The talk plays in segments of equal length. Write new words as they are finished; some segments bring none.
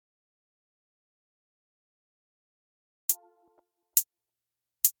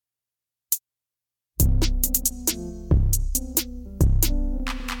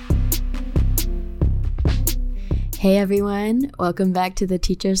Hey everyone, welcome back to the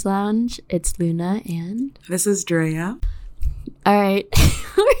Teacher's Lounge. It's Luna and... This is Drea. Alright,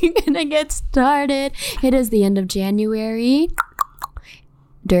 we're gonna get started. It is the end of January.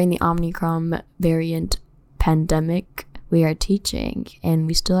 During the Omicron variant pandemic, we are teaching, and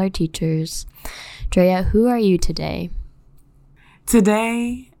we still are teachers. Drea, who are you today?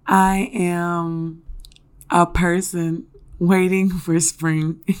 Today, I am a person waiting for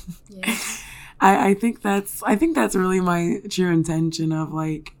spring. Yes. I think that's really my true intention of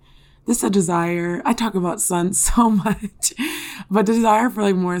like, this is a desire. I talk about sun so much, but the desire for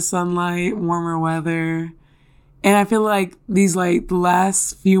like more sunlight, warmer weather. And I feel like these like the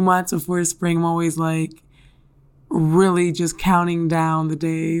last few months before spring, I'm always like really just counting down the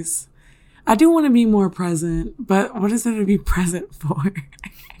days. I do want to be more present, but what is there to be present for?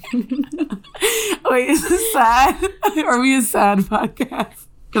 Wait, is this sad? Are we a sad podcast?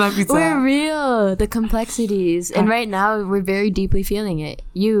 Can I be sad? We're real, the complexities. And right now, we're very deeply feeling it.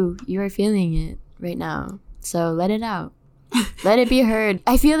 You are feeling it right now. So let it out. Let it be heard.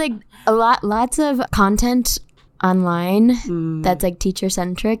 I feel like lots of content online that's like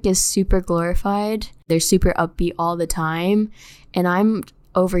teacher-centric is super glorified. They're super upbeat all the time. And I'm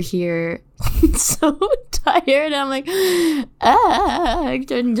over here so tired. I'm like,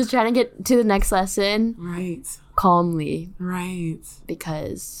 just trying to get to the next lesson. Right. Calmly. Right.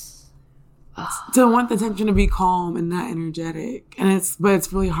 Because to want the intention to be calm and not energetic. But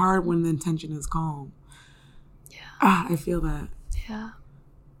it's really hard when the intention is calm. Yeah. I feel that. Yeah.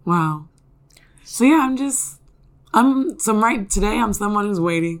 Wow. So yeah, today I'm someone who's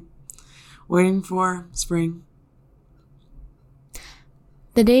waiting for spring.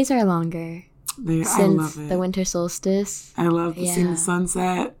 The days are longer I since love it. The winter solstice. I love seeing the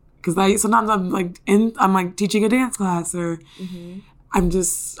sunset because sometimes I'm like teaching a dance class or I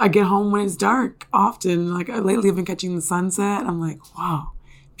get home when it's dark often. Like lately I've been catching the sunset. I'm like, wow,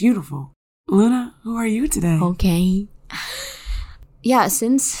 beautiful. Luna, who are you today? Okay. Yeah,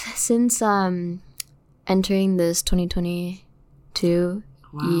 since entering this 2022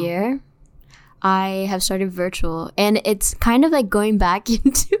 year, I have started virtual, and it's kind of like going back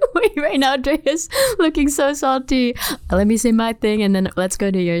into it right now. Drea's looking so salty. Let me say my thing, and then let's go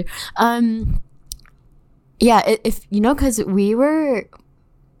to your. If you know, because we were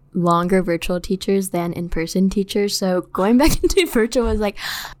longer virtual teachers than in-person teachers, so going back into virtual was like,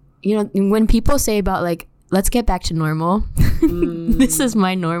 you know, when people say about like, let's get back to normal. This is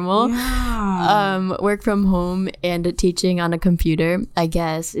my normal. Yeah. Work from home and teaching on a computer, I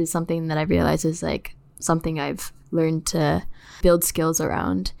guess, is something that I realize is like something I've learned to build skills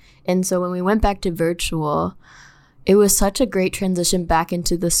around. And so when we went back to virtual, it was such a great transition back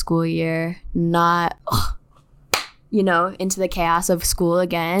into the school year, not, into the chaos of school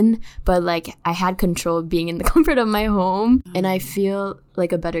again, but like I had control of being in the comfort of my home. And I feel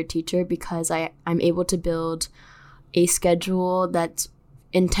like a better teacher because I'm able to build a schedule that's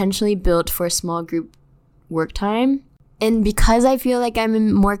intentionally built for small group work time. And because I feel like I'm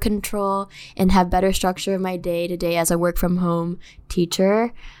in more control and have better structure of my day to day as a work from home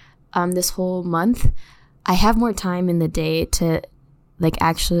teacher, this whole month, I have more time in the day to like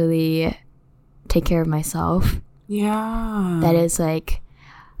actually take care of myself. Yeah. That is like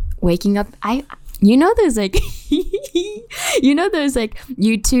waking up. Those like those like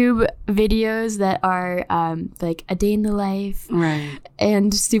YouTube videos that are like a day in the life, right?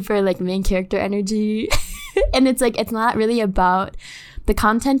 And super like main character energy. And it's like, it's not really about, the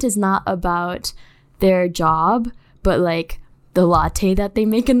content is not about their job, but like the latte that they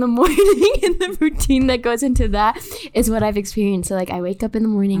make in the morning and the routine that goes into that is what I've experienced. So like I wake up in the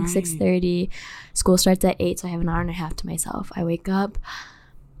morning, 6:30, school starts at 8, so I have an hour and a half to myself. I wake up,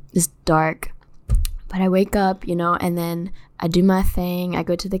 it's dark, but I wake up, and then I do my thing. I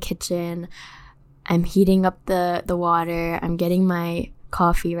go to the kitchen, I'm heating up the water, I'm getting my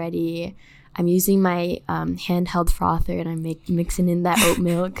coffee ready, I'm using my handheld frother, and I'm mixing in that oat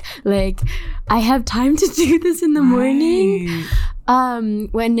milk. Like, I have time to do this in the morning.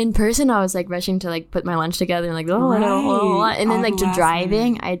 When in person, I was like rushing to like put my lunch together and like, and then like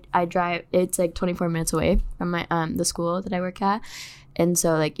driving. I drive. It's like 24 minutes away from my the school that I work at, and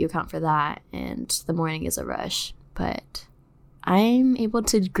so like you account for that, and the morning is a rush. But I'm able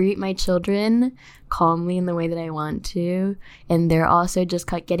to greet my children calmly in the way that I want to, and they're also just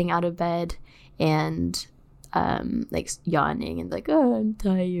getting out of bed and like yawning and like, oh, I'm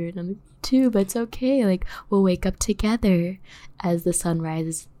tired. I'm like, too, but it's okay. Like, we'll wake up together as the sun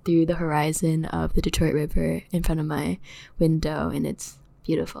rises through the horizon of the Detroit River in front of my window, and it's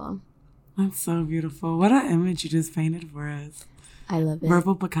beautiful. That's so beautiful. What an image you just painted for us. I love it.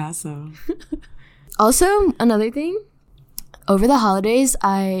 Verbal Picasso. Also, another thing, over the holidays,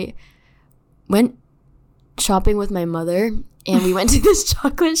 I went shopping with my mother, and we went to this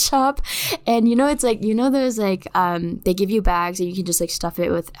chocolate shop, and it's like, there's like they give you bags and you can just like stuff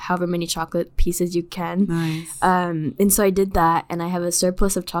it with however many chocolate pieces you can. Nice. And so I did that, and I have a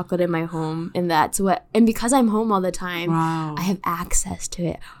surplus of chocolate in my home, and because I'm home all the time, wow, I have access to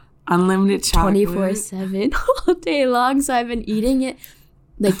it. Unlimited chocolate 24/7 all day long. So I've been eating it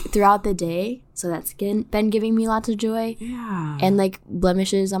like throughout the day, so that's been giving me lots of joy. Yeah. And like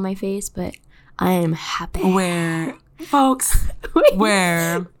blemishes on my face, but I am happy. Where, folks,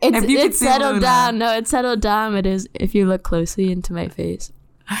 where? It's settled down. No, it's settled down. It is, if you look closely into my face.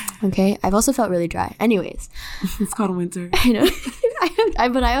 Okay. I've also felt really dry. Anyways. It's called winter. I know.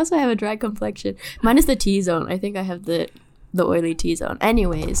 But I also have a dry complexion. Minus the T-zone. I think I have the oily T-zone.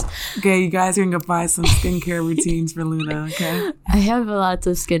 Anyways. Okay, you guys are going to buy some skincare routines for Luna, okay? I have lots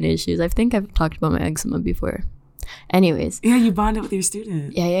of skin issues. I think I've talked about my eczema before. Anyways. Yeah, you bonded with your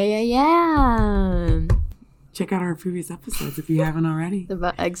student. Yeah. Check out our previous episodes if you haven't already.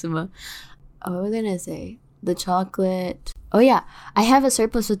 About eczema. Oh, what was I going to say? The chocolate. Oh, yeah. I have a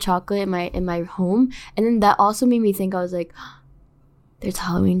surplus of chocolate in my home. And then that also made me think, I was like, there's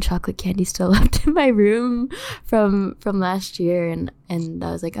Halloween chocolate candy still left in my room from last year. And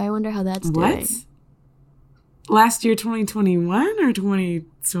I was like, I wonder how that's doing. What? Last year, 2021 or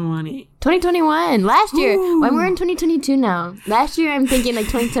 2020? 2021. Last year. Ooh. When we're in 2022 now. Last year, I'm thinking like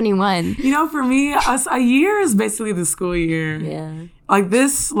 2021. For me, a year is basically the school year. Yeah. Like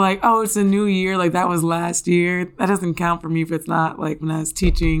this, like, oh, it's a new year. Like that was last year. That doesn't count for me if it's not like when I was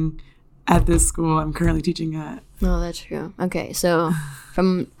teaching at this school I'm currently teaching at. No, that's true. Okay, so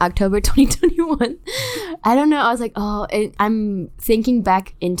from October 2021, I don't know. I was like, I'm thinking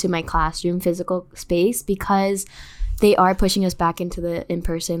back into my classroom physical space because they are pushing us back into the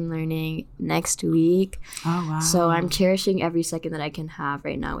in-person learning next week. Oh, wow. So I'm cherishing every second that I can have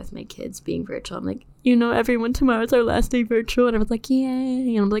right now with my kids being virtual. I'm like, everyone, tomorrow's our last day virtual. And I was like,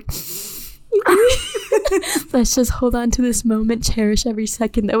 yay. And I'm like, let's just hold on to this moment, cherish every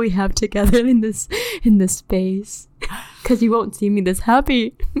second that we have together in this space, because you won't see me this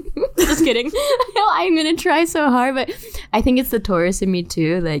happy. Just kidding. I'm gonna try so hard, but I think it's the Taurus in me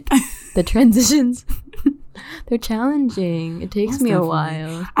too, like the transitions. They're challenging. It takes me a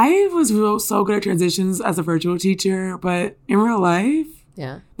while. I was so good at transitions as a virtual teacher, but in real life,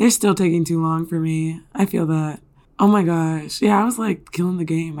 they're still taking too long for me. I feel that. Oh my gosh. Yeah, I was like killing the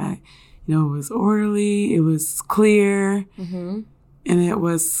game. It was orderly, it was clear, and it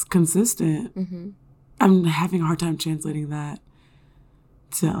was consistent. I'm having a hard time translating that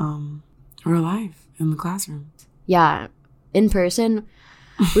to real life in the classroom. Yeah, in person,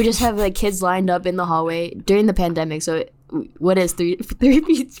 we just have like kids lined up in the hallway during the pandemic. So what is 3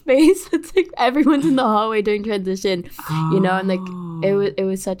 feet space? It's like everyone's in the hallway during transition, and like it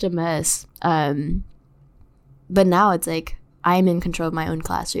was such a mess. But now it's like, I'm in control of my own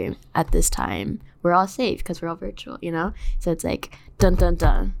classroom at this time. We're all safe because we're all virtual, So it's like, dun, dun,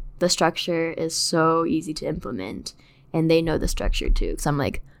 dun. The structure is so easy to implement. And they know the structure too. Because I'm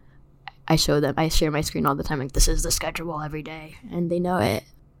like, I share my screen all the time. Like, this is the schedule every day. And they know it.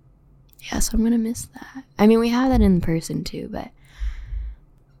 Yeah, so I'm going to miss that. I mean, we have that in person too, but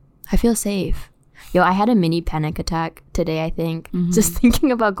I feel safe. I had a mini panic attack today, I think. Just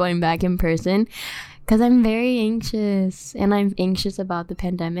thinking about going back in person. Because I'm very anxious, and I'm anxious about the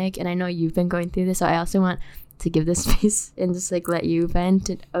pandemic, and I know you've been going through this, so I also want to give this space and just like let you vent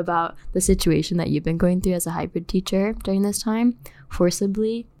about the situation that you've been going through as a hybrid teacher during this time,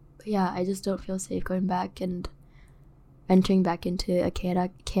 forcibly. But yeah, I just don't feel safe going back and entering back into a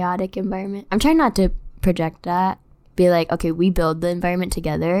chaotic environment. I'm trying not to project that, be like, okay, we build the environment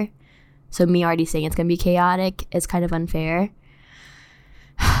together, so me already saying it's going to be chaotic is kind of unfair.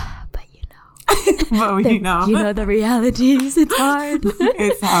 But you know the realities. It's hard.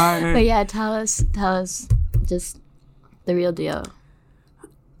 It's hard. But yeah, tell us just the real deal.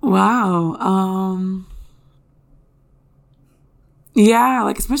 Wow. Yeah,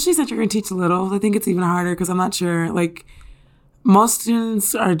 like especially since you're gonna teach little, I think it's even harder because I'm not sure. Like most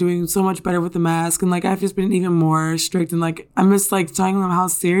students are doing so much better with the mask, and like I've just been even more strict, and like I'm just like telling them how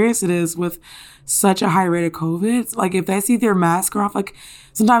serious it is with such a high rate of COVID. Like if they see their mask off, like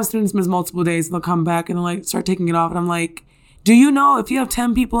sometimes students miss multiple days and they'll come back and they'll like start taking it off, and I'm like, do you know if you have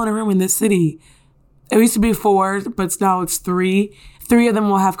 10 people in a room in this city, it used to be 4, but now it's 3. 3 of them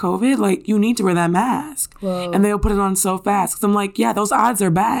will have COVID. Like you need to wear that mask. Whoa. And they'll put it on so fast. Cause I'm like, yeah, those odds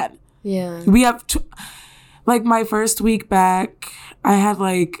are bad. Yeah. We have like my first week back, I had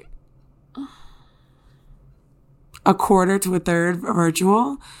like a quarter to a third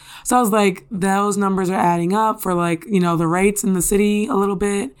virtual. So I was like, those numbers are adding up for like, you know, the rates in the city a little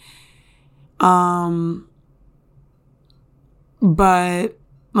bit. But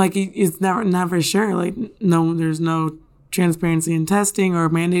like, it's never sure. Like, no, there's no transparency in testing or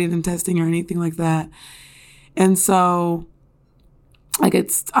mandated in testing or anything like that. And so like,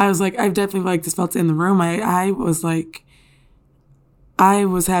 I was like, I've definitely like just felt it in the room. I was like, I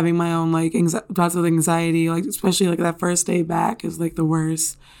was having my own like lots of anxiety, like especially like that first day back is like the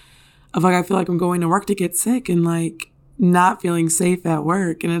worst. Of like, I feel like I'm going to work to get sick and like not feeling safe at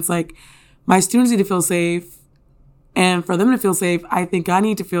work. And it's like, my students need to feel safe. And for them to feel safe, I think I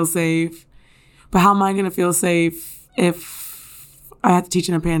need to feel safe. But how am I going to feel safe if I have to teach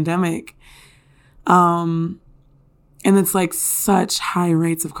in a pandemic? And it's like such high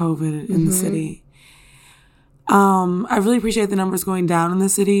rates of COVID in the city. I really appreciate the numbers going down in the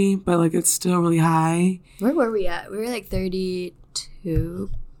city, but like it's still really high. Where were we at? We were like 32%.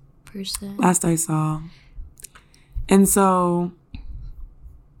 Last I saw. And so,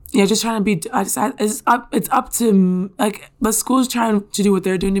 yeah, just trying to be, it's up to, like, the school's trying to do what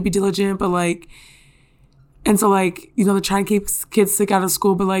they're doing to be diligent, but like, and so like, you know, they're trying to keep kids sick out of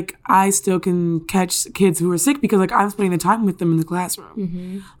school, but like, I still can catch kids who are sick because like, I'm spending the time with them in the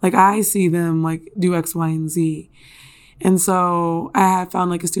classroom. Like, I see them like do X, Y, and Z. And so I had found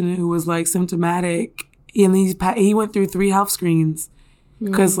like a student who was like symptomatic, and he went through 3 health screens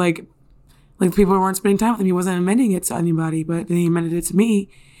because like people weren't spending time with him. He wasn't admitting it to anybody, but then he admitted it to me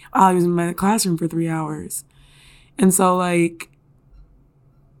while I was in my classroom for 3 hours. And so like,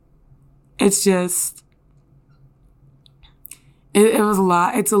 it's just, it was a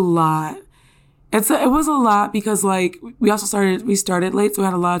lot. It's a lot. It was a lot because like we started late, so we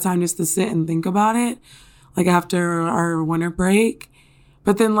had a lot of time just to sit and think about it, like after our winter break.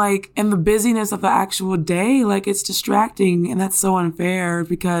 But then like in the busyness of the actual day, like it's distracting, and that's so unfair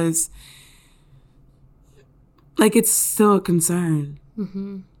because like it's still a concern.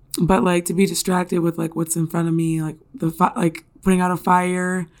 But like to be distracted with like what's in front of me, like like putting out a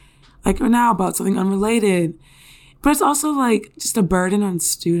fire, like or now about something unrelated. But it's also like just a burden on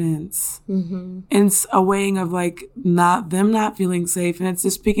students. And it's a weighing of like not feeling safe. And it's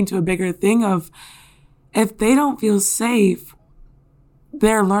just speaking to a bigger thing of if they don't feel safe,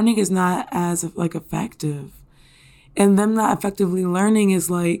 their learning is not as like effective. And them not effectively learning is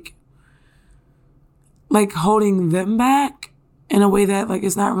like holding them back in a way that like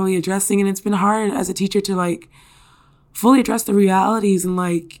is not really addressing. And it's been hard as a teacher to like fully address the realities and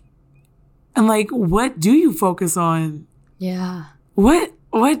like what do you focus on? Yeah. What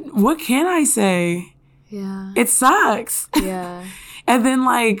can I say? Yeah. It sucks. Yeah. And then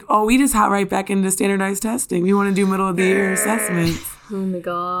like, we just hop right back into standardized testing. We want to do middle of the year assessments. Oh my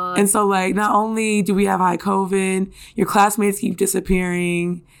God. And so like, not only do we have high COVID, your classmates keep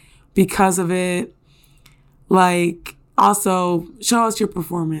disappearing because of it. Like, also show us your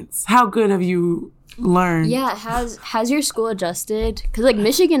performance. How good have you learned? Yeah, has your school adjusted? Because like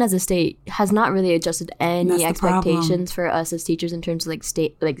Michigan as a state has not really adjusted any expectations for us as teachers in terms of like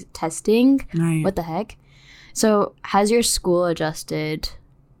state like testing. Right. What the heck? So has your school adjusted?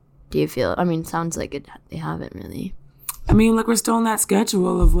 Do you feel? I mean, sounds like they haven't really. I mean, like we're still on that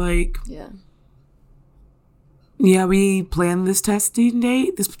schedule of like. Yeah, we planned this testing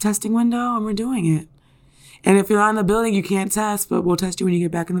date, this testing window, and we're doing it. And if you're not in the building, you can't test, but we'll test you when you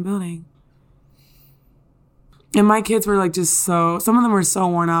get back in the building. And my kids were like some of them were so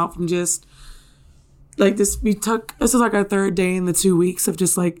worn out from just like this. This was like our 3rd day in the 2 weeks of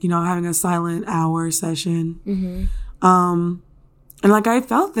just like, you know, having a silent hour session. And like, I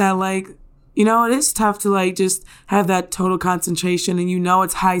felt that like, you know, it is tough to like just have that total concentration and you know,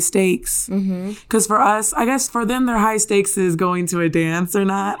 it's high stakes. Cause for us, I guess for them, their high stakes is going to a dance or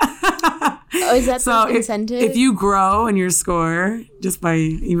not. Oh, is that so the incentive? If you grow in your score just by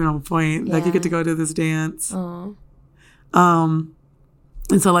even on point, like you get to go to this dance. And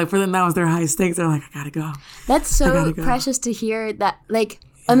so like for them, that was their high stakes. They're like, I gotta go. That's so precious to hear that like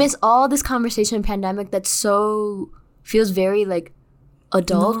amidst all this conversation pandemic that feels very like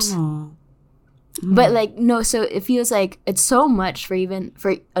adult. But like no, so it feels like it's so much for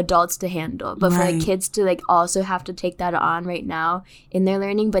adults to handle, but for like kids to like also have to take that on right now in their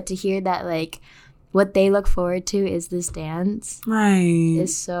learning. But to hear that like what they look forward to is this dance,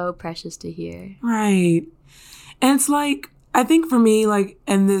 is so precious to hear. And it's like I think for me, like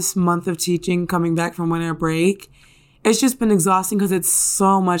in this month of teaching, coming back from winter break, it's just been exhausting because it's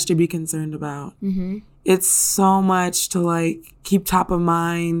so much to be concerned about. It's so much to like keep top of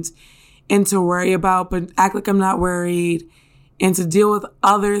mind. And to worry about, but act like I'm not worried, and to deal with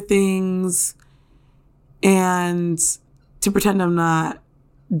other things, and to pretend I'm not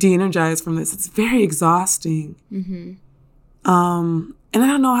de-energized from this. It's very exhausting. Mm-hmm. And I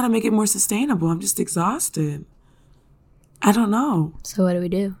don't know how to make it more sustainable. I'm just exhausted. I don't know. So what do we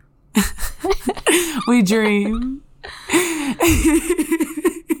do? We dream.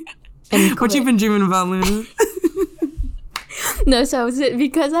 What you been dreaming about, Luna? No, so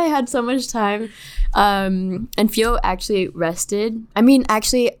because I had so much time and feel actually rested. I mean,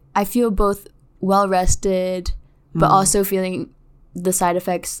 actually, I feel both well rested, but also feeling the side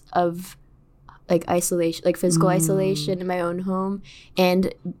effects of like isolation, like physical isolation in my own home,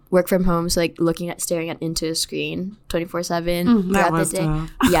 and work from home. So like staring into a screen 24/7 throughout the day. Tough.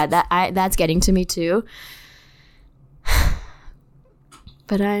 Yeah, that's getting to me too.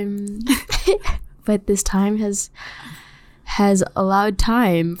 But this time has allowed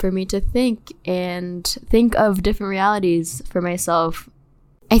time for me to think of different realities for myself.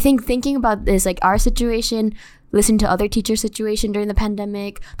 I think thinking about this, like our situation, listening to other teachers' situation during the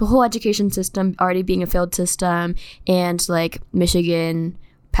pandemic, the whole education system already being a failed system, and like Michigan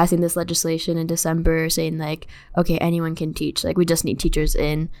passing this legislation in December saying like, okay, anyone can teach. Like we just need teachers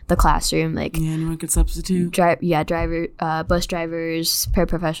in the classroom. Like anyone could substitute. Bus drivers,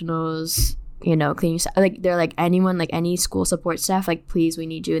 paraprofessionals, cleaning staff. Like they're like anyone, like any school support staff. Like please, we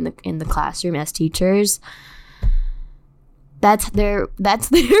need you in the classroom as teachers. That's their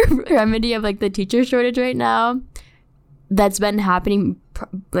remedy of like the teacher shortage right now. That's been happening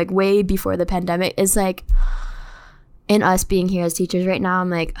like way before the pandemic. Is like, in us being here as teachers right now,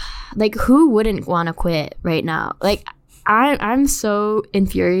 I'm like who wouldn't want to quit right now? Like I'm so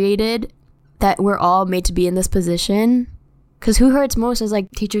infuriated that we're all made to be in this position. Because who hurts most is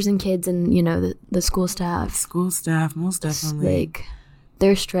like teachers and kids and the school staff. School staff, most definitely. Like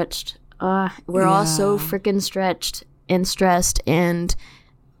they're stretched. We're all so freaking stretched and stressed, and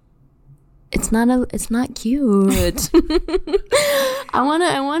it's not cute. I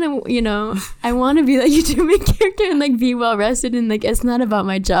wanna be like you main character and like be well rested, and like it's not about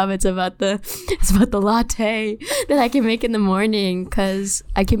my job, it's about the latte that I can make in the morning because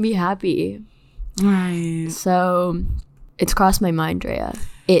I can be happy. Right. So it's crossed my mind, Drea.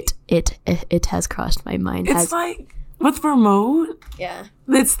 It has crossed my mind. It's like with remote. Yeah.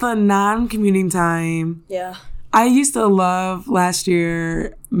 It's the non-commuting time. Yeah. I used to love last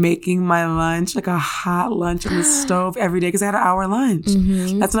year making my lunch, like a hot lunch on the stove every day because I had an hour lunch.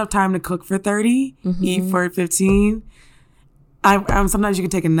 Mm-hmm. That's enough time to cook for 30, eat for 15. Sometimes you can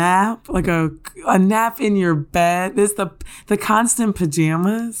take a nap, like a nap in your bed. There's the constant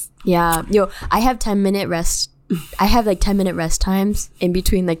pajamas. Yeah. I have 10-minute rest. I have like 10-minute rest times in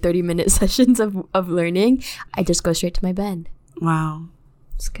between like 30-minute sessions of learning. I just go straight to my bed. Wow.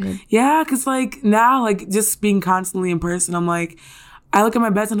 It's good. Yeah, because like now, like just being constantly in person, I'm like, I look at my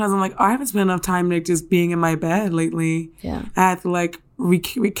bed sometimes, I'm like, I haven't spent enough time like just being in my bed lately. Yeah. I have to like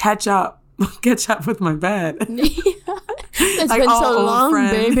catch up with my bed. It's like been so long,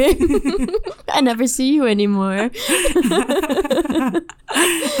 friend. baby. I never see you anymore.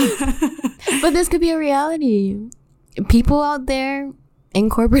 But this could be a reality. People out there in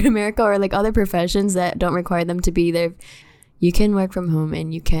corporate America or like other professions that don't require them to be there, you can work from home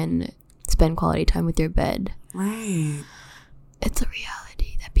and you can spend quality time with your bed. Right. It's a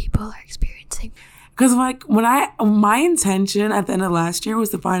reality that people are experiencing. Because like my intention at the end of last year was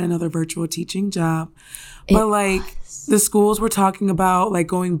to find another virtual teaching job. But the schools were talking about like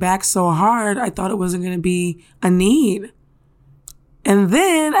going back so hard, I thought it wasn't going to be a need. And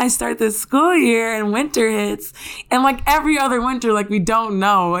then I start this school year and winter hits. And like every other winter, like we don't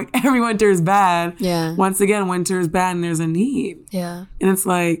know. Like every winter is bad. Yeah. Once again, winter is bad and there's a need. Yeah. And it's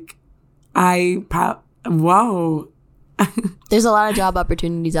like, whoa. There's a lot of job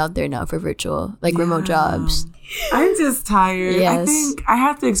opportunities out there now for virtual, like remote jobs. I'm just tired. Yes. I think I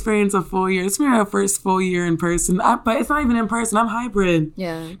have to experience a full year. It's my first full year in person. But it's not even in person. I'm hybrid.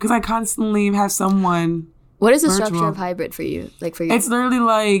 Yeah. Because I constantly have someone. What is the structure of hybrid for you? Like for you? It's literally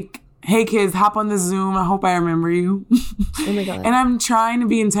like, hey kids, hop on this Zoom. I hope I remember you. Oh my God. And I'm trying to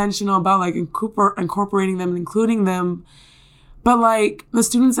be intentional about like incorporating them and including them. But like the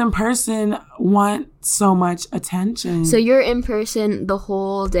students in person want so much attention. So you're in person the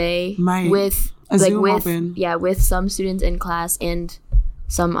whole day with a Zoom open. Yeah, with some students in class and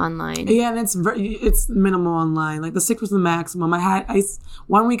some online. Yeah, and it's minimal online. Like the 6 was the maximum.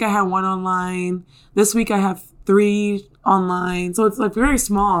 One week I had 1 online. This week I have 3 online. So it's like very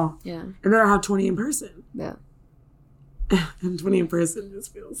small. Yeah. And then I have 20 in person. Yeah. And 20 in person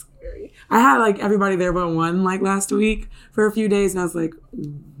just feels scary. I had like everybody there but one like last week for a few days, and I was like,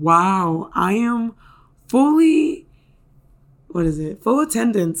 wow, I am full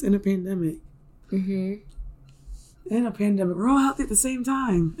attendance in a pandemic. Mm-hmm. In a pandemic. We're all healthy at the same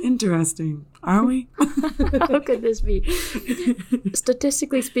time. Interesting. Are we? How could this be?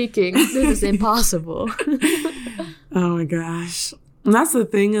 Statistically speaking, this is impossible. Oh my gosh. And that's the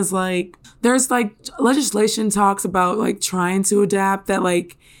thing is like, there's like legislation talks about like trying to adapt that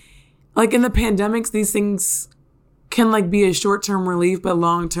like in the pandemics, these things can like be a short-term relief, but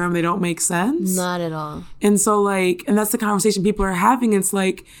long-term they don't make sense. Not at all. And so like, and that's the conversation people are having. It's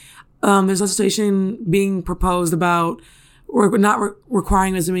like, there's legislation being proposed about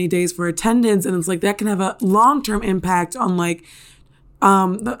requiring as many days for attendance, and it's like that can have a long-term impact on like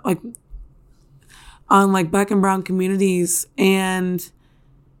Black and brown communities and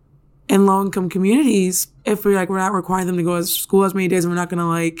low-income communities. If we're not requiring them to go to school as many days, and we're not going to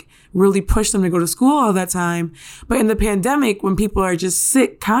like really push them to go to school all that time. But in the pandemic, when people are just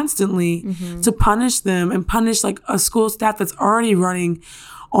sick constantly, to punish them and punish like a school staff that's already running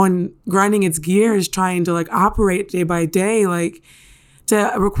on grinding its gears, trying to like operate day by day, like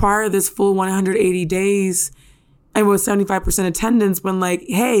to require this full 180 days and with 75% attendance when like,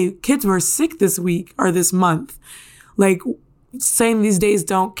 hey, kids were sick this week or this month. Like saying these days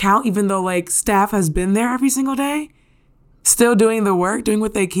don't count, even though like staff has been there every single day, still doing the work, doing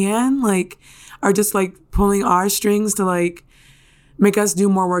what they can, like are just like pulling our strings to like make us do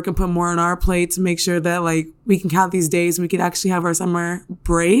more work and put more on our plate to make sure that like we can count these days and we can actually have our summer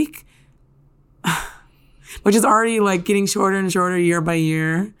break, which is already like getting shorter and shorter year by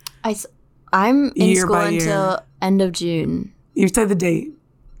year. I'm in school until end of June. You said the date.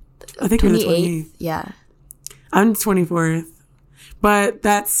 I think we're the 28th. Yeah. I'm the 24th. But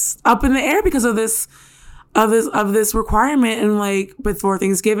that's up in the air because of this requirement. And like before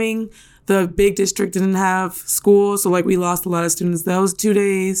Thanksgiving, the big district didn't have school, so like we lost a lot of students those 2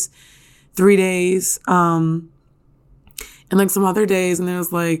 days, 3 days, and like some other days. And it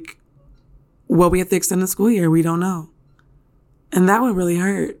was like, well, we have to extend the school year. We don't know, and that would really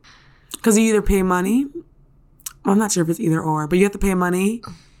hurt because you either pay money. Well, I'm not sure if it's either or, but you have to pay money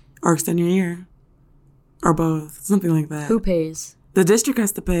or extend your year, or both, something like that. Who pays? The district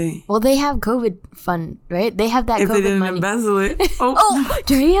has to pay. Well, they have COVID fund, right? They have that if COVID they didn't money. Embezzle it. Oh,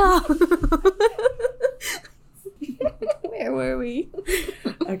 Drea. Where were we?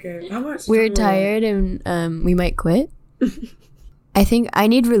 Okay, how much? We're tired and we might quit. I think I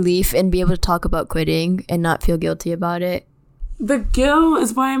need relief and be able to talk about quitting and not feel guilty about it. The guilt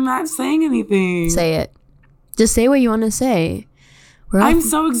is why I'm not saying anything. Say it. Just say what you want to say. I'm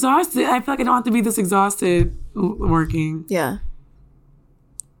so exhausted. I feel like I don't have to be this exhausted working. Yeah.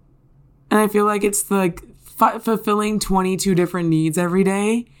 And I feel like it's like fulfilling 22 different needs every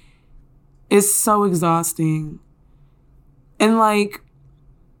day is so exhausting. And like,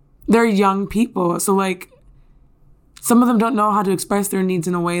 they're young people. So like, some of them don't know how to express their needs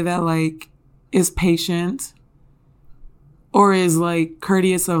in a way that like is patient or is like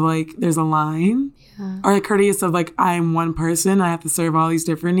courteous of like, there's a line. Yeah. Or like courteous of like, I'm one person. I have to serve all these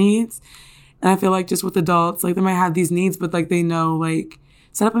different needs. And I feel like just with adults, like they might have these needs, but like they know like,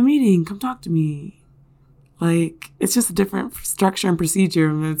 set up a meeting, come talk to me. Like, it's just a different structure and procedure.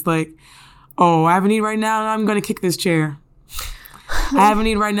 And it's like, oh, I have a need right now and I'm going to kick this chair. I have a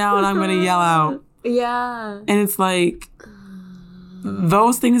need right now and I'm going to yell out. Yeah. And it's like,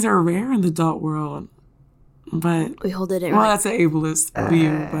 those things are rare in the adult world. But we hold it in. Well, that's an ableist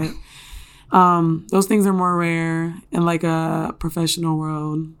view. But those things are more rare in like a professional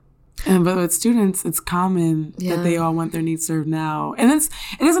world. But with students, it's common that they all want their needs served now. And it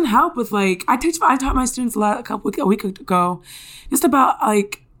doesn't help with like, I taught my students a week ago, just about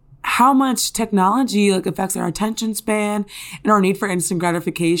like how much technology like affects our attention span and our need for instant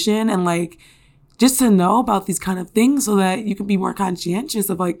gratification. And like, just to know about these kind of things so that you can be more conscientious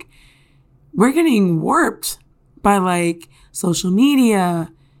of like, we're getting warped by like social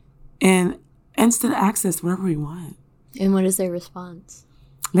media and instant access to whatever we want. And what is their response?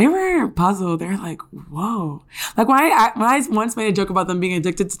 They were puzzled. They're like, whoa. Like when I once made a joke about them being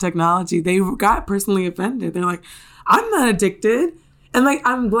addicted to technology, they got personally offended. They're like, I'm not addicted. And like,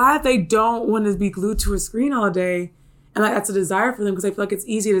 I'm glad they don't want to be glued to a screen all day. And like, that's a desire for them because I feel like it's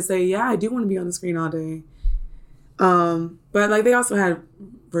easy to say, yeah, I do want to be on the screen all day. But like, they also had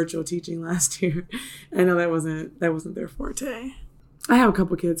virtual teaching last year. I know that wasn't their forte. I have a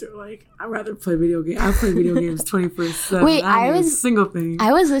couple kids who are like, I'd rather play video games. I play video games 24/7. Wait, I was a single thing.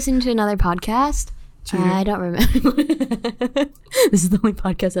 I was listening to another podcast. I don't remember. This is the only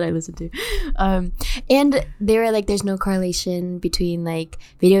podcast that I listen to. And they were like, there's no correlation between like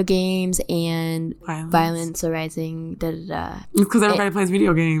video games and violence arising. Da da da. It's because everybody plays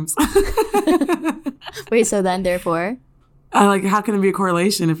video games. Wait, so then therefore? Like, how can there be a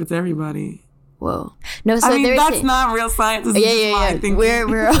correlation if it's everybody? Whoa. No, so I mean, that's saying, not real science. This is my thinking.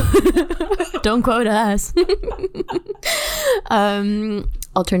 We're don't quote us.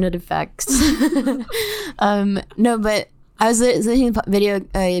 Alternative facts. No, but I was listening to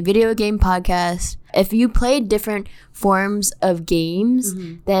a video game podcast. If you play different forms of games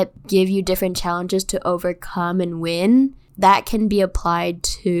that give you different challenges to overcome and win, that can be applied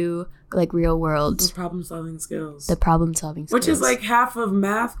to like real world. The problem solving skills. Which is like half of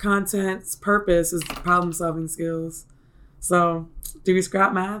math content's purpose is problem solving skills. So do we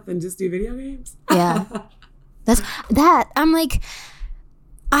scrap math and just do video games? Yeah. I'm like,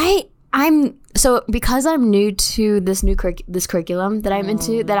 I'm so because I'm new to this curriculum that I'm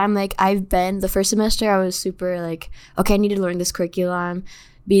into, that I'm like, I've been the first semester I was super like, okay, I need to learn this curriculum,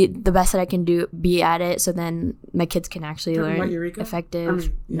 be the best that I can be at it, so then my kids can actually learn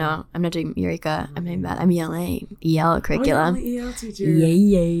effective. No, I'm not doing Eureka. I'm doing that. I'm EL curriculum. Oh, you're the EL teacher.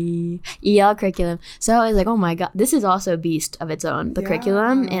 Yay. EL curriculum. So I was like, oh my god, this is also a beast of its own, the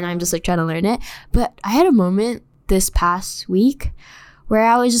curriculum, and I'm just like trying to learn it. But I had a moment this past week where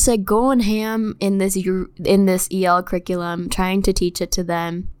I was just like going ham in this EL curriculum, trying to teach it to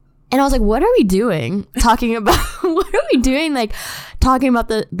them. And I was like, what are we doing? Talking about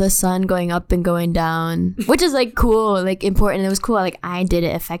the sun going up and going down, which is like cool, like important. It was cool. Like I did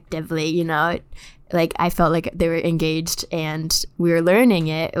it effectively, you know, like I felt like they were engaged and we were learning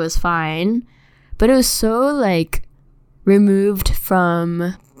it. It was fine. But it was so like removed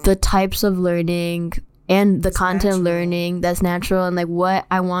from the types of learning and the content learning that's natural and like what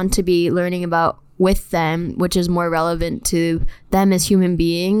I want to be learning about with them, which is more relevant to them as human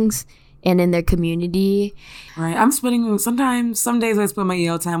beings and in their community. Right. I'm spending some days I spend my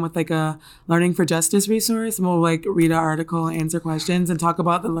EL time with like a Learning for Justice resource, and we'll like read an article, answer questions, and talk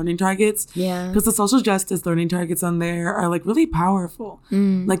about the learning targets. Yeah. Because the social justice learning targets on there are like really powerful.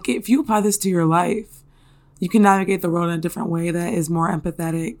 Like if you apply this to your life, you can navigate the world in a different way that is more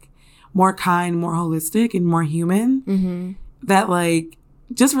empathetic, more kind, more holistic, and more human. That like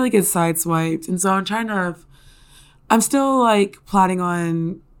just really gets sideswiped. And so I'm still like plotting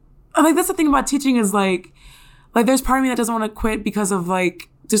on, like that's the thing about teaching is like there's part of me that doesn't want to quit because of like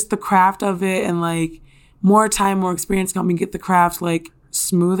just the craft of it, and like more time, more experience help me get the craft like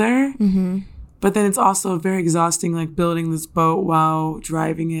smoother. But then it's also very exhausting, like building this boat while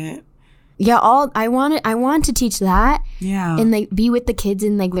driving it. Yeah, I want to teach that. Yeah. And like be with the kids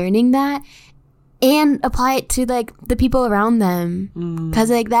and like learning that. And apply it to like the people around them, because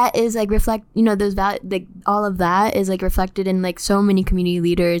like that is like reflect, you know, those like all of that is like reflected in like so many community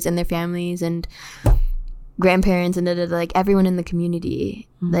leaders and their families and grandparents and like everyone in the community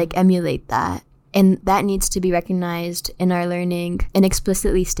like emulate that, and that needs to be recognized in our learning and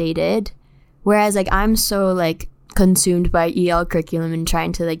explicitly stated. Whereas like I'm so like consumed by EL curriculum and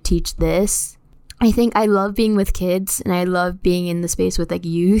trying to like teach this. I think I love being with kids and I love being in the space with like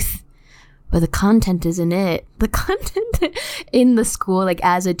youth. But the content isn't it. The content in the school, like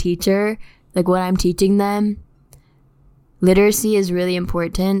as a teacher, like what I'm teaching them, literacy is really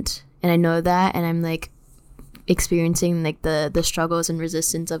important. And I know that. And I'm like experiencing like the struggles and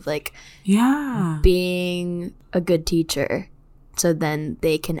resistance of like being a good teacher. So then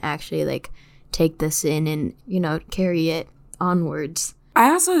they can actually like take this in and, you know, carry it onwards.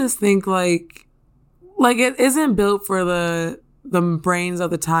 I also just think like it isn't built for the brains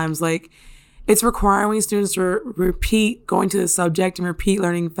of the times. Like, it's requiring students to repeat going to the subject and repeat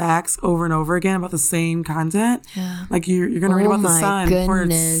learning facts over and over again about the same content. Yeah. Like you're going to read about the sun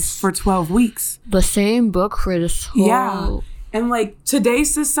for 12 weeks. The same book for this whole... Yeah. And like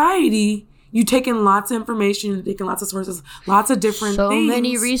today's society, you take in lots of information, you take in lots of sources, lots of different things. So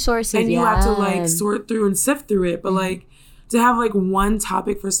many resources, and you have to like sort through and sift through it. But like to have like one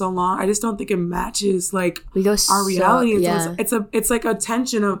topic for so long, I just don't think it matches like our reality. So it's like a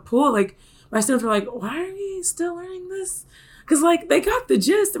tension of pull. Like, my students were like, why are we still learning this? Because, like, they got the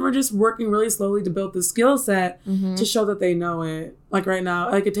gist, and we're just working really slowly to build the skill set to show that they know it. Like, right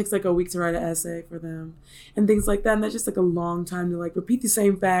now, like, it takes, like, a week to write an essay for them and things like that. And that's just, like, a long time to, like, repeat the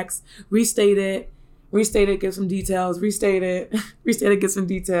same facts, restate it, give some details, restate it, give some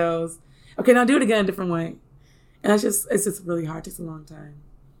details. Okay, now do it again a different way. And it's just really hard. It takes a long time.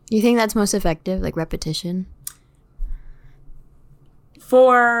 You think that's most effective, like repetition?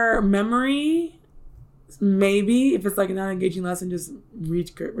 For memory, maybe, if it's like a non-engaging lesson, just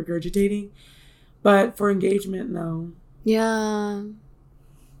regurgitating. But for engagement, no. Yeah.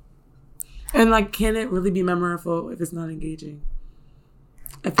 And like, can it really be memorable if it's not engaging?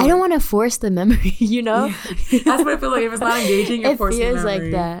 I don't want to force the memory, you know? Yeah. That's what I feel like. If it's not engaging, you're forcing the memory. It feels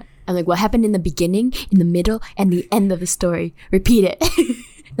like that. I'm like, what happened in the beginning, in the middle, and the end of the story? Repeat it.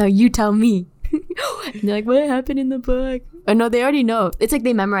 Now you tell me. And they're like, what happened in the book? Oh no, they already know. It's like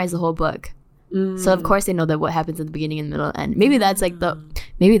they memorize the whole book. So of course they know that what happens at the beginning and middle and end. Maybe that's like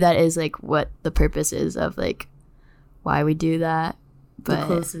maybe that is like what the purpose is of like why we do that. But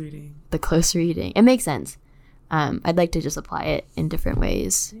the close reading. It makes sense. I'd like to just apply it in different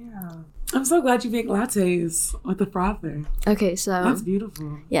ways. Yeah. I'm so glad you make lattes with the frother. Okay, so that's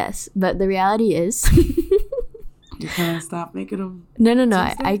beautiful. Yes, but the reality is you can't stop making them.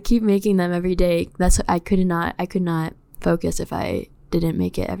 No. I keep making them every day. I could not focus if I didn't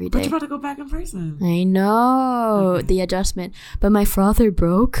make it every day. But you're about to go back in person. I know. Okay. The adjustment. But my frother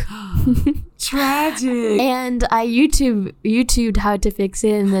broke. Tragic. And I YouTubed how to fix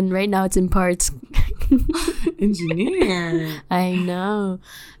it, and then right now it's in parts. Engineer. I know.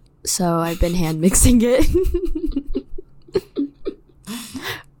 So I've been hand mixing it.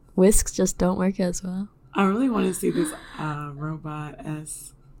 Whisks just don't work as well. I really want to see this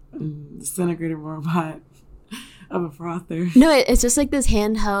disintegrated robot of a frother. No, it's just like this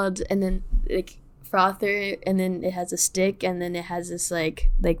handheld, and then like frother, and then it has a stick, and then it has this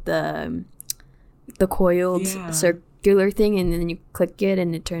like the coiled circular thing, and then you click it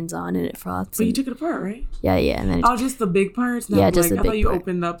and it turns on and it froths. But you took it apart, right? Yeah, and then just the big parts. Yeah, just the big part. I thought you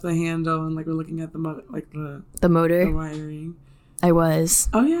opened up the handle and like we're looking at the motor, the wiring. I was.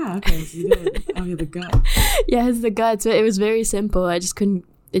 Oh yeah, okay, so you did. Oh yeah, the gut. Yeah, it's the gut. So it was very simple. I just couldn't.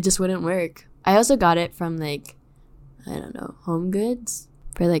 It just wouldn't work. I also got it from like, I don't know, Home Goods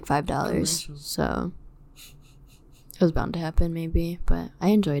for like $5. So it was bound to happen, maybe. But I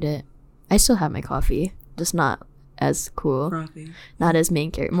enjoyed it. I still have my coffee, just not as cool. Frothy. Not as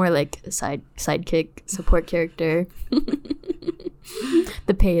main character, more like sidekick, support character.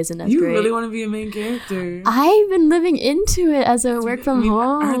 The pay isn't as great. You really want to be a main character. I've been living into it as a work from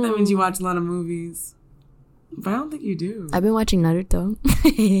home. I heard that means you watch a lot of movies. But I don't think you do. I've been watching Naruto.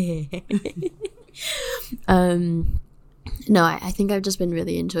 No, I think I've just been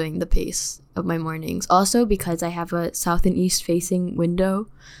really enjoying the pace of my mornings. Also because I have a south and east facing window.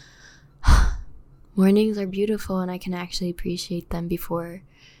 Mornings are beautiful, and I can actually appreciate them before,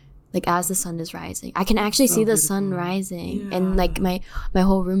 like, as the sun is rising. I can actually see the sun rising, and like my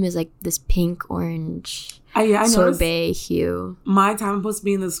whole room is like this pink orange sorbet hue. My time I'm supposed to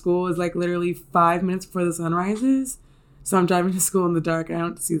be in the school is like literally 5 minutes before the sun rises, so I'm driving to school in the dark. I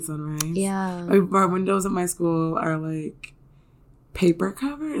don't see the sunrise. Yeah, our windows at my school are like paper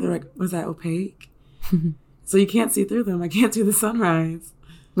covered. They're like, what's that, opaque? So you can't see through them. I can't see the sunrise.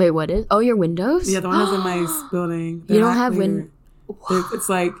 Wait, what is? Oh, your windows? Yeah, the windows in my building. You don't have windows. It's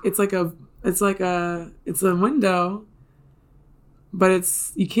a window, but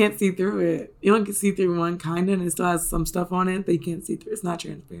you can't see through it. You don't see through one kind, and it still has some stuff on it that you can't see through. It's not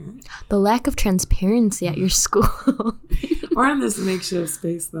transparent. The lack of transparency at your school. We're in this makeshift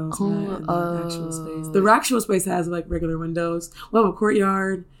space though. It's not the actual space. The actual space has like regular windows. We'll have a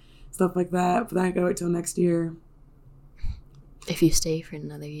courtyard, stuff like that. But then I gotta wait till next year. If you stay for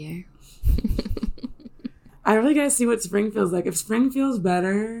another year. I really gotta see what spring feels like. If spring feels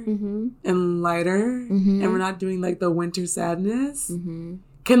better and lighter, and we're not doing like the winter sadness,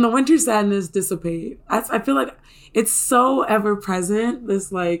 can the winter sadness dissipate? I feel like it's so ever present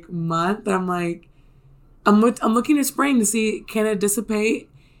this like month that I'm like, I'm looking at spring to see, can it dissipate?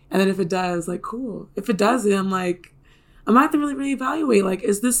 And then if it does, like, cool. If it doesn't, I'm like, I'm gonna have to really evaluate, like,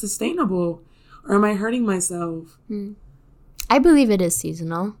 is this sustainable, or am I hurting myself? I believe it is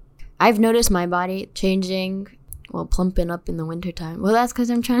seasonal. I've noticed my body changing, plumping up in the wintertime. Well, that's because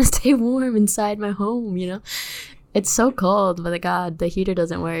I'm trying to stay warm inside my home, you know? It's so cold, but God, the heater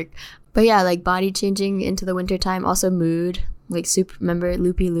doesn't work. But yeah, like body changing into the wintertime. Also mood, like remember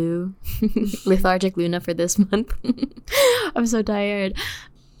Loopy Lou? Lethargic Luna for this month. I'm so tired.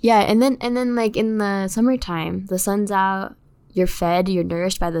 Yeah, and then like in the summertime, the sun's out, you're fed, you're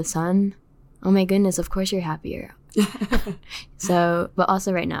nourished by the sun. Oh my goodness, of course you're happier. So, but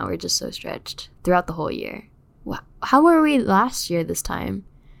also right now we're just so stretched throughout the whole year. How were we last year this time?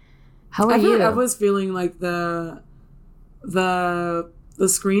 How are you? I was feeling like the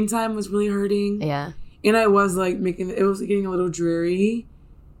screen time was really hurting. Yeah. And I was like it was getting a little dreary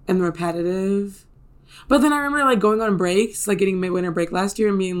and repetitive. But then I remember like going on breaks, like getting midwinter break last year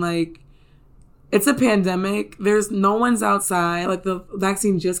and being like, it's a pandemic. There's no one's outside. Like the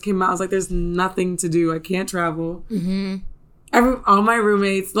vaccine just came out. I was like, there's nothing to do. I can't travel. All my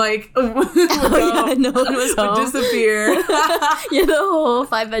roommates, like, no one was home. Would disappear. You had the whole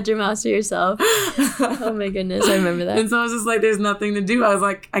 5-bedroom house to yourself. Oh my goodness, I remember that. And so I was just like, there's nothing to do. I was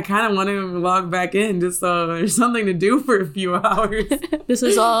like, I kind of want to log back in just so there's something to do for a few hours. This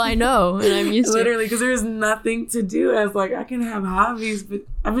is all I know, and I'm used to it. Literally, because there's nothing to do. I was like, I can have hobbies, but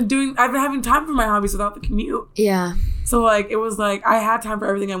I've been having time for my hobbies without the commute. Yeah. So, like, it was like, I had time for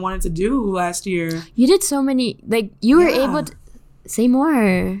everything I wanted to do last year. You did so many, like, you were able to... Say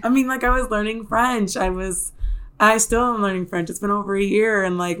more. I mean, like, I was learning French. I still am learning French. It's been over a year,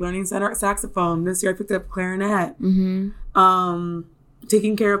 and like learning saxophone. This year I picked up clarinet. Mm-hmm.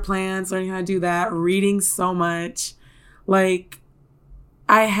 Taking care of plants, learning how to do that, reading so much. Like,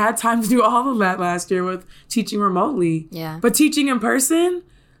 I had time to do all of that last year with teaching remotely. Yeah. But teaching in person,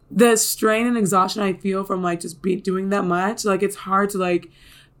 the strain and exhaustion I feel from like just doing that much, like it's hard to like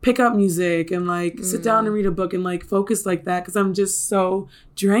pick up music and like sit down and read a book and like focus like that because I'm just so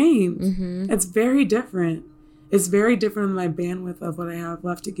drained. Mm-hmm. It's very different. It's very different than my bandwidth of what I have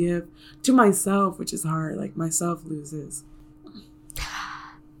left to give to myself, which is hard. Like, myself loses.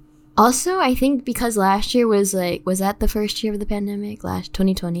 Also, I think because last year was that the first year of the pandemic?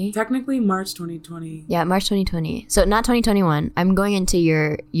 2020? Technically, March 2020. Yeah, March 2020. So not 2021. I'm going into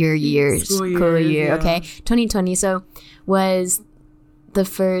your year's school year. Yeah. Okay, 2020. So was the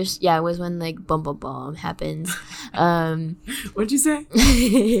first, it was when like boom happens. What'd you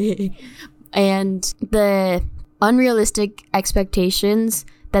say? And the unrealistic expectations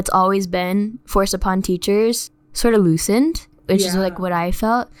that's always been forced upon teachers sort of loosened, which is like what I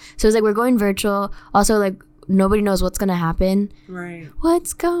felt. So it's like we're going virtual. Also, like, nobody knows what's gonna happen. Right.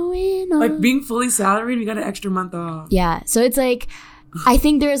 What's going on? Like, being fully salaried, we got an extra month off. Yeah. So it's like, I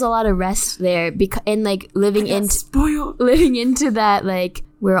think there is a lot of rest there and like living into that, like,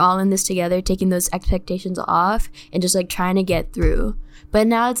 we're all in this together, taking those expectations off and just like trying to get through. But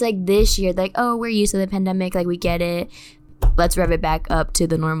now it's like this year, like, oh, we're used to the pandemic, like we get it. Let's rev it back up to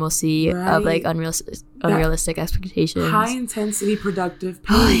the normalcy of like unrealistic expectations. High intensity productive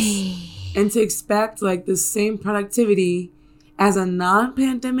pace. And to expect like the same productivity as a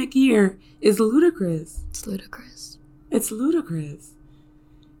non-pandemic year is ludicrous. It's ludicrous. It's ludicrous.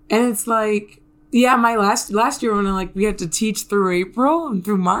 And it's like, yeah, my last year when we had to teach through April and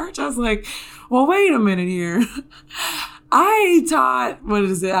through March, I was like, well, wait a minute here. I taught,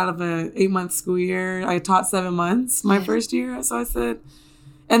 out of an 8-month school year, I taught 7 months my first year. So I said,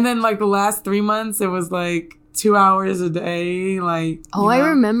 and then like the last 3 months, it was like 2 hours a day. Like, I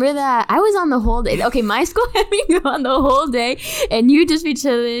remember that. I was on the whole day. Okay, my school had me go on the whole day, and you just be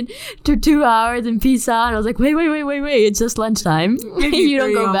chilling for 2 hours and peace out. And I was like, wait, it's just lunchtime. You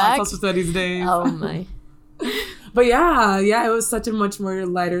don't go back. Social studies days. Oh my. But yeah, it was such a much more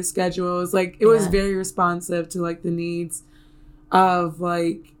lighter schedule. It was like, it was very responsive to like the needs of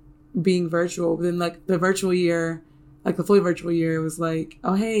like being virtual. But then like the virtual year, like the fully virtual year, it was like,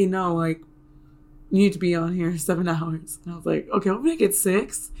 oh, hey, no, like you need to be on here 7 hours. And I was like, okay, we'll make it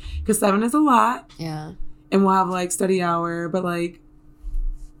 6 because 7 is a lot. Yeah. And we'll have like study hour, but like,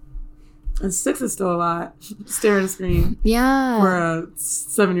 and 6 is still a lot. Stare at a screen. Yeah. For a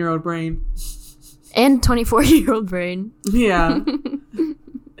 7-year-old brain. And 24-year-old brain. Yeah.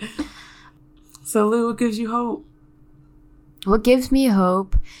 So, Lou, what gives you hope? What gives me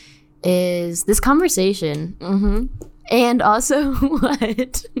hope is this conversation. Mm-hmm. And also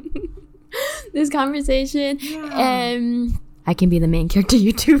what? This conversation. Yeah. I can be the main character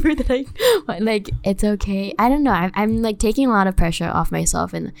YouTuber that I like. It's okay. I don't know. I'm like taking a lot of pressure off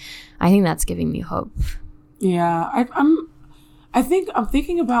myself, and I think that's giving me hope. Yeah. I'm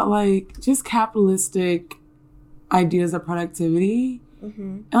thinking about like just capitalistic ideas of productivity. Mm-hmm.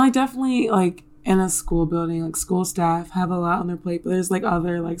 And like definitely like in a school building, like school staff have a lot on their plate, but there's like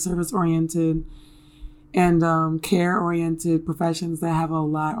other like service oriented and care oriented professions that have a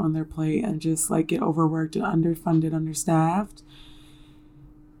lot on their plate and just like get overworked and underfunded, understaffed.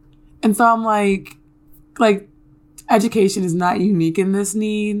 And so I'm like education is not unique in this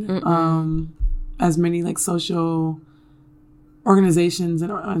need. As many like social organizations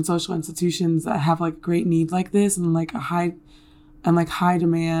and social institutions that have like great need like this and like high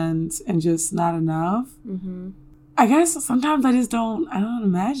demand and just not enough. Mm-hmm. I guess sometimes I don't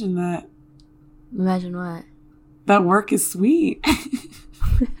imagine that. Imagine what? That work is sweet.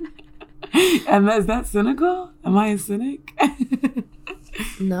 And is that cynical? Am I a cynic?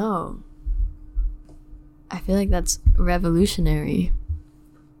 No. I feel like that's revolutionary.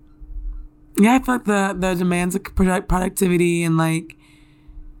 Yeah, I feel like the demands of productivity and like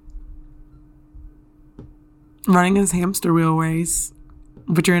running this hamster wheel race.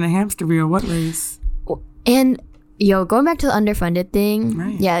 But you're in a hamster wheel. What race? And Going back to the underfunded thing.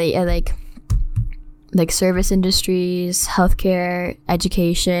 Right. Yeah, like service industries, healthcare,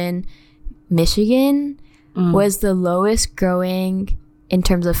 education. Michigan was the lowest growing in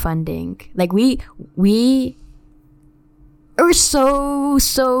terms of funding. Like we are so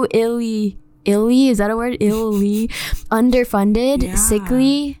illy, is that a word? Illy underfunded,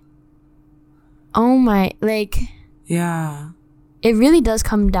 sickly. Oh my, like, yeah, it really does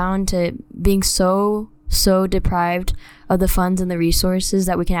come down to being so deprived of the funds and the resources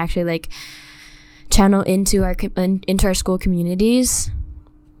that we can actually like channel into our school communities.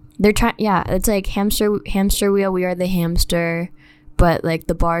 They're trying, it's like hamster wheel. We are the hamster, but like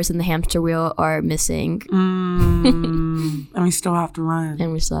the bars in the hamster wheel are missing. And we still have to run.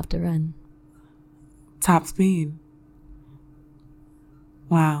 Top speed.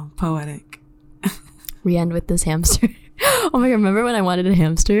 Wow, poetic. We end with this hamster. Oh my God, remember when I wanted a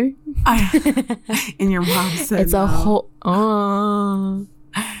hamster? And your mom said it's no. a whole,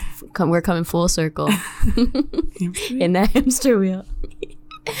 we're coming full circle. In that hamster wheel.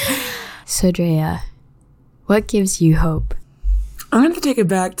 So Drea, what gives you hope? I'm going to take it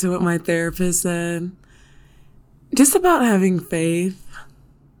back to what my therapist said. Just about having faith.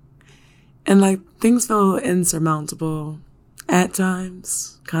 And like things feel insurmountable at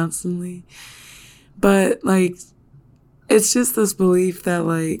times, constantly. But like, it's just this belief that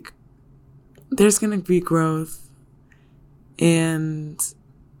like, there's going to be growth. And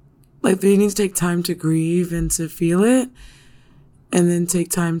like, they need to take time to grieve and to feel it. And then take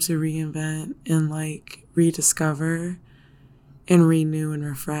time to reinvent and like rediscover and renew and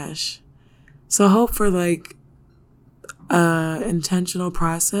refresh. So hope for like a intentional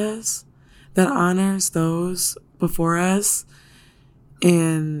process that honors those before us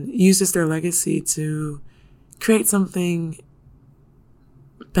and uses their legacy to create something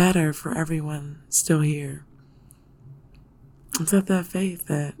better for everyone still here. Let's have that faith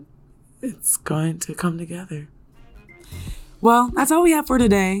that it's going to come together. Well, that's all we have for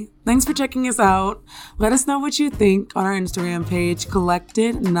today. Thanks for checking us out. Let us know what you think on our Instagram page,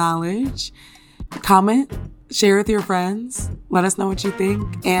 Collected Knowledge. Comment, share with your friends. Let us know what you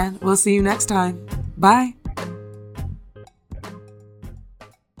think, and we'll see you next time. Bye.